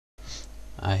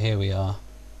Ah, here we are.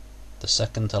 The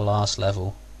second to last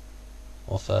level.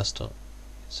 Or first to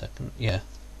second, yeah.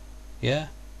 Yeah?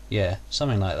 Yeah,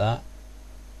 something like that.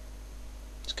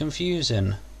 It's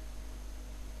confusing.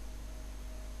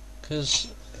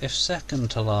 Because if second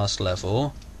to last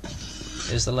level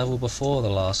is the level before the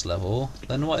last level,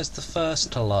 then what is the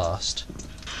first to last?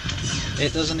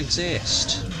 It doesn't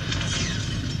exist.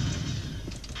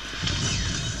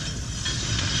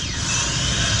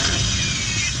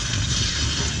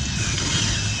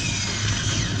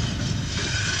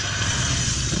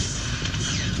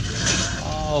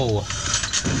 Oh,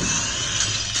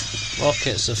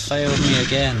 rockets have failed me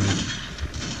again.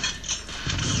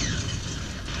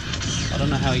 I don't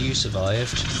know how you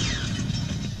survived.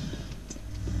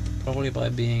 Probably by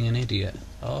being an idiot.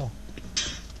 Oh,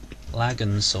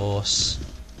 Lagan source.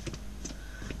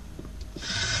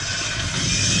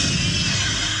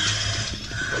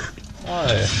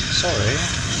 Oh, sorry.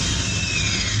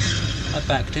 I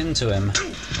backed into him.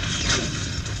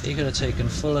 He could have taken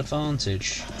full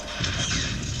advantage.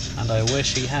 And I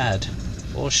wish he had.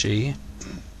 Or she.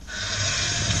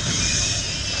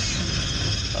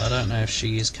 But I don't know if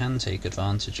she's can take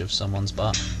advantage of someone's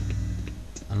butt.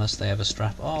 Unless they have a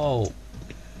strap. Oh!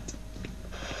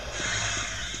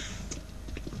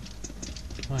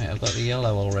 Right, I've got the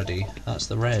yellow already. That's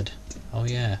the red. Oh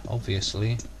yeah,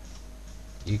 obviously.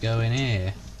 You go in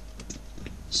here.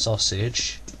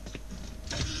 Sausage.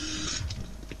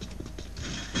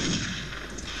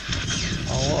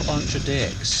 Oh, what a bunch of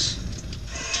dicks.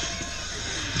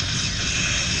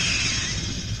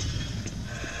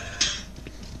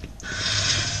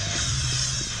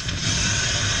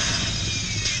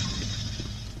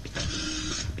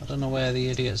 I don't know where the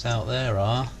idiots out there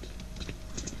are.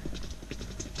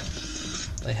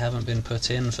 They haven't been put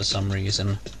in for some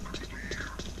reason.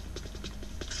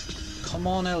 Come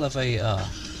on, elevator.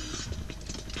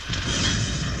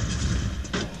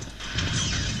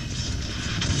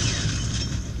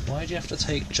 Why'd you have to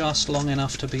take just long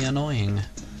enough to be annoying?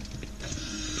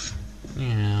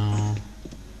 Yeah.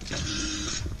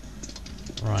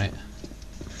 Right.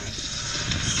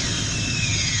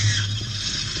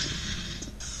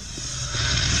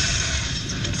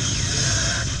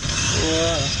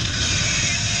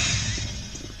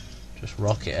 Just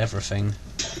rocket everything.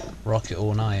 Rocket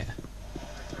all night.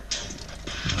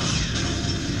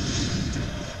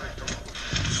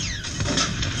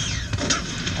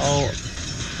 Oh,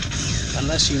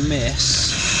 unless you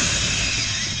miss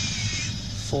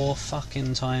 4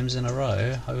 fucking times in a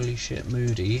row. Holy shit,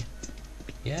 Moody.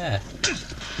 Yeah.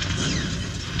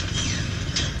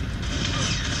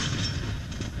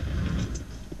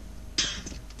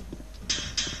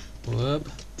 Whoop.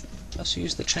 Let's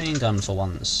use the chain gun for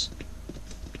once.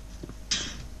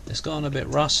 It's gone a bit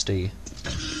rusty.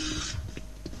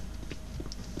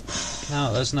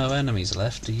 Now there's no enemies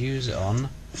left to use it on.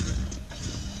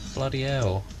 Bloody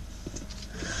hell.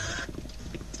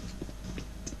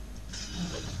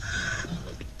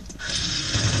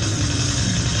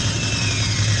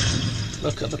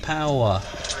 Look at the power.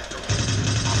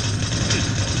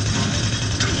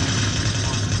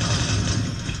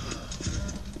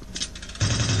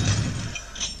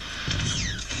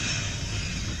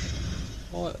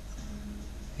 What?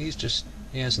 He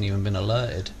hasn't even been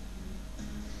alerted.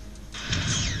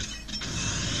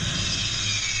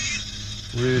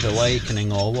 Rude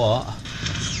awakening or what?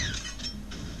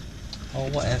 Oh,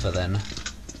 whatever then.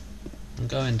 I'm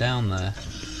going down there.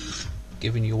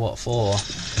 Giving you what for?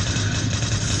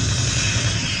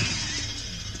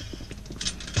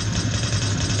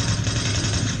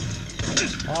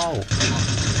 Oh!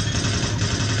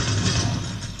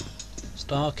 It's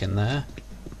dark in there.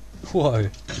 Whoa!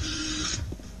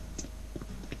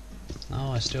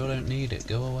 No, I still don't need it.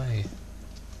 Go away.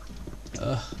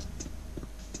 Ugh.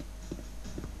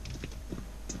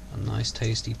 A nice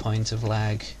tasty pint of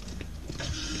lag.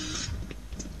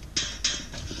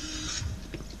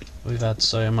 We've had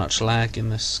so much lag in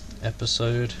this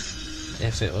episode.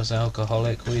 If it was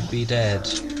alcoholic, we'd be dead.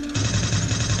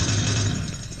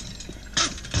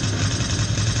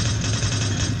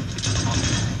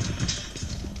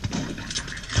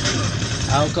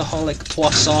 Alcoholic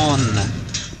poisson!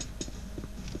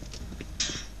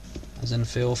 As in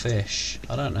Phil Fish.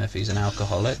 I don't know if he's an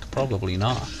alcoholic, probably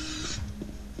not.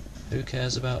 Who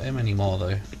cares about him anymore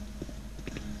though?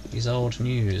 He's old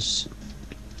news.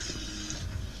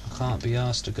 I can't be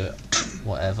asked to go...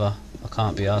 whatever. I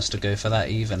can't be asked to go for that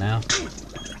either now.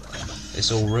 It's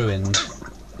all ruined.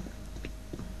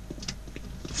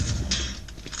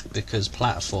 Because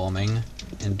platforming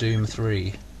in Doom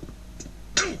 3.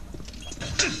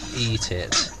 Eat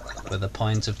it with a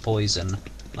pint of poison.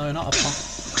 No, not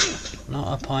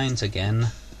a pint again.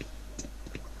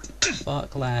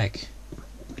 Fuck lag.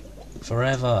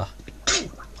 Forever.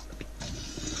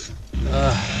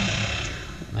 Ugh.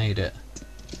 Made it.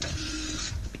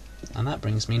 And that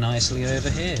brings me nicely over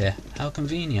here. How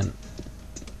convenient.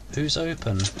 Who's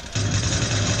open?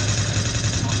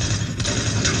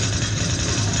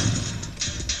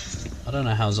 I don't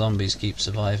know how zombies keep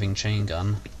surviving chain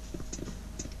gun.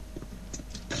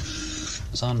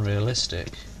 It's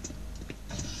unrealistic.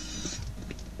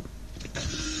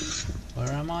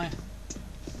 Where am I?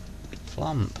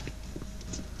 Flump.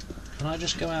 Can I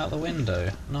just go out the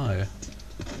window? No.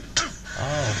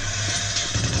 Oh.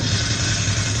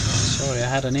 Sorry, I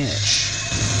had an itch.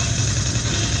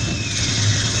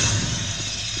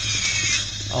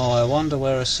 Oh, I wonder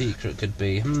where a secret could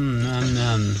be.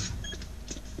 No,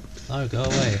 go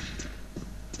away.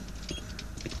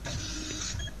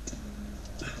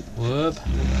 Whoop.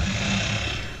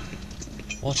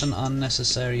 What an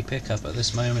unnecessary pickup at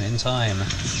this moment in time.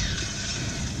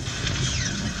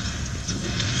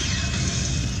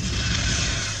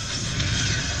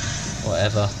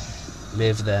 Whatever.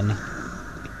 Live then.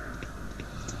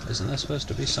 Isn't there supposed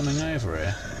to be something over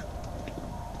here?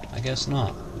 I guess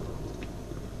not.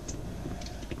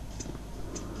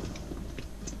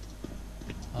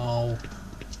 Oh.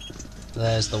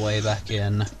 There's the way back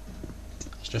in.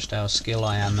 It's just how skilled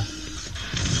I am.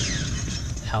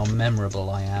 How memorable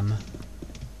I am.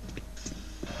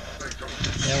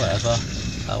 Yeah, whatever.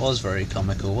 That was very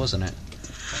comical, wasn't it?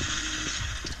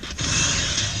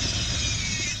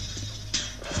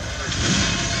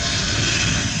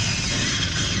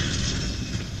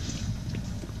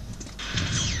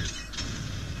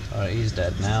 Alright, he's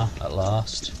dead now, at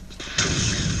last.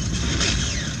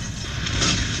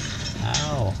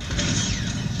 Ow.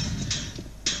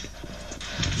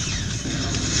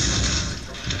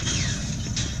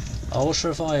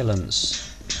 Ultra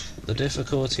violence. The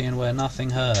difficulty in where nothing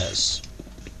hurts.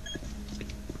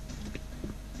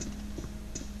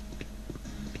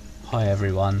 Hi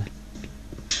everyone.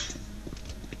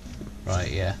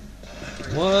 Right, yeah.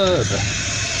 Wood!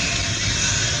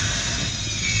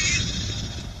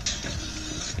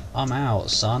 I'm out,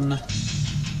 son.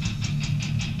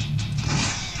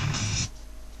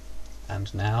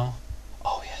 And now...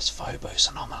 Oh yes, Phobos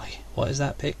anomaly. What is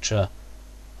that picture?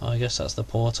 Oh, I guess that's the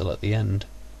portal at the end.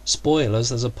 Spoilers,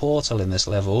 there's a portal in this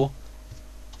level.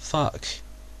 Fuck.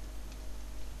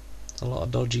 There's a lot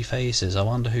of dodgy faces. I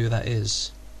wonder who that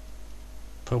is.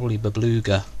 Probably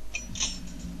Babluga.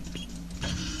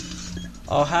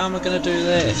 Oh, how am I going to do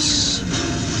this?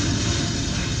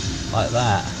 Like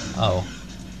that. Oh.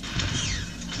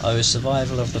 Oh,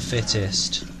 survival of the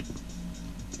fittest.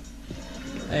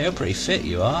 Hey, you're pretty fit,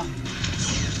 you are.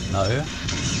 No.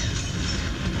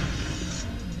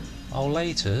 Oh,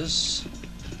 laters.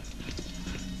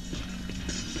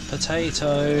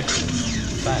 Potato.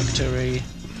 Factory.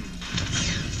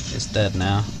 It's dead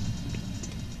now.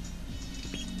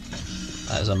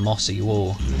 That is a mossy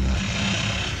wall.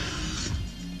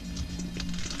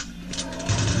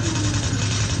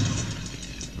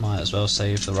 Might as well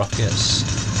save the rockets.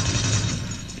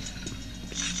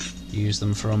 Use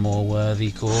them for a more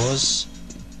worthy cause.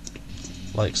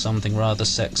 Like something rather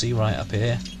sexy right up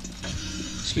here.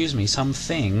 Excuse me,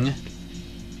 something?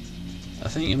 I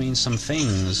think you mean some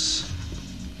things.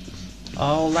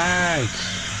 Oh, lag!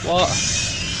 What?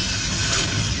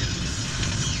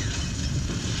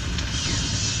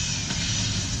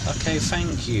 Okay,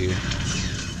 thank you.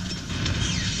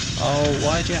 Oh,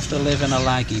 why do you have to live in a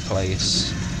laggy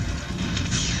place?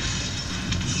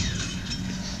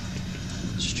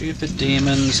 Stupid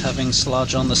demons having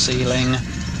sludge on the ceiling.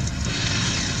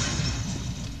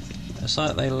 It's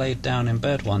like they laid down in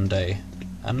bed one day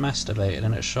and masturbated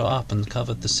and it shot up and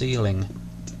covered the ceiling.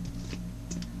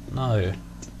 No.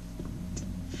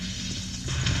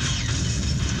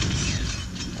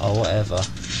 Oh, whatever.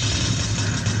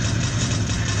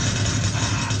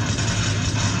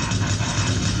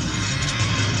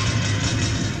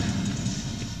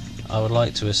 I would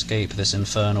like to escape this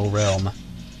infernal realm.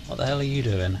 What the hell are you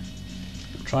doing?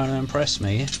 Trying to impress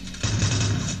me?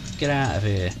 Get out of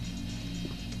here.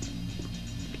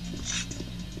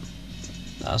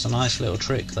 That was a nice little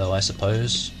trick though, I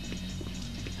suppose.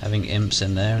 Having imps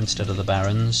in there instead of the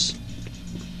barons.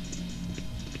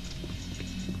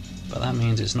 But that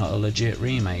means it's not a legit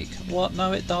remake. What?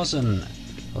 No, it doesn't.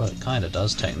 Well, it kinda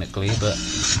does technically,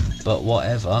 but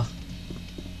whatever.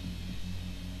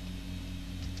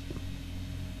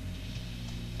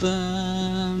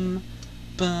 Bum,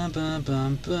 bum, bum,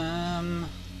 bum, bum.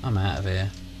 I'm out of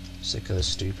here. Sick of this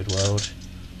stupid world.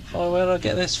 Oh, where did I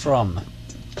get this from?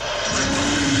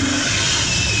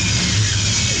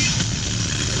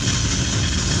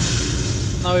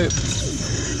 No.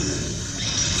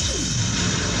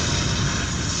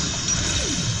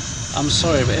 I'm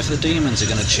sorry, but if the demons are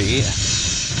going to cheat,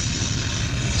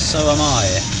 so am I.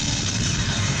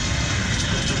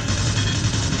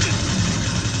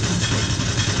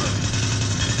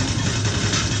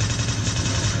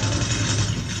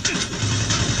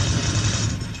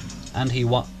 And he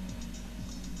what?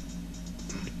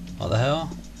 What the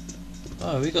hell?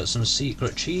 Oh, we got some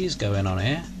secret cheese going on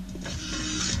here.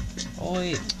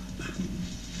 Oi.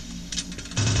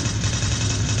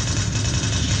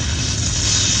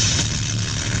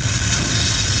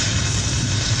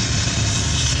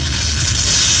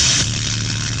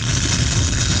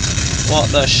 What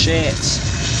the shit?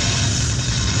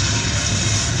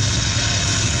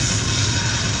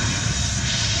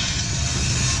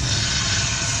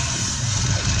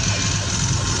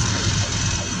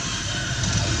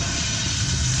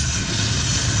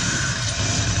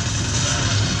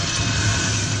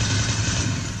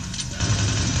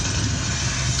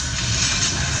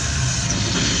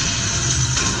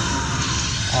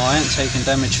 Oh, I ain't taken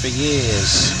damage for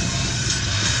years.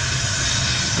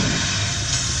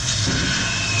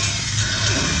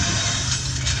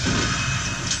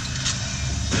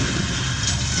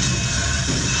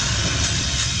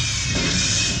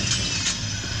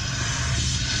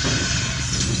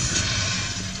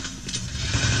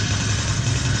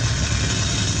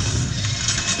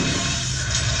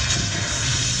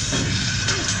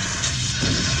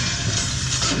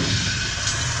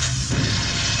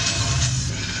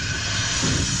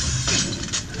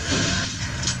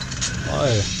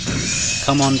 Oh,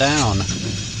 come on down.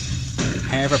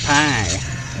 Have a pie.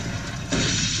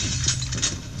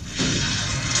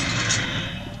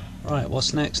 Right,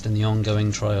 what's next in the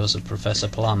ongoing trials of Professor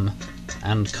Plum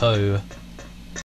and co.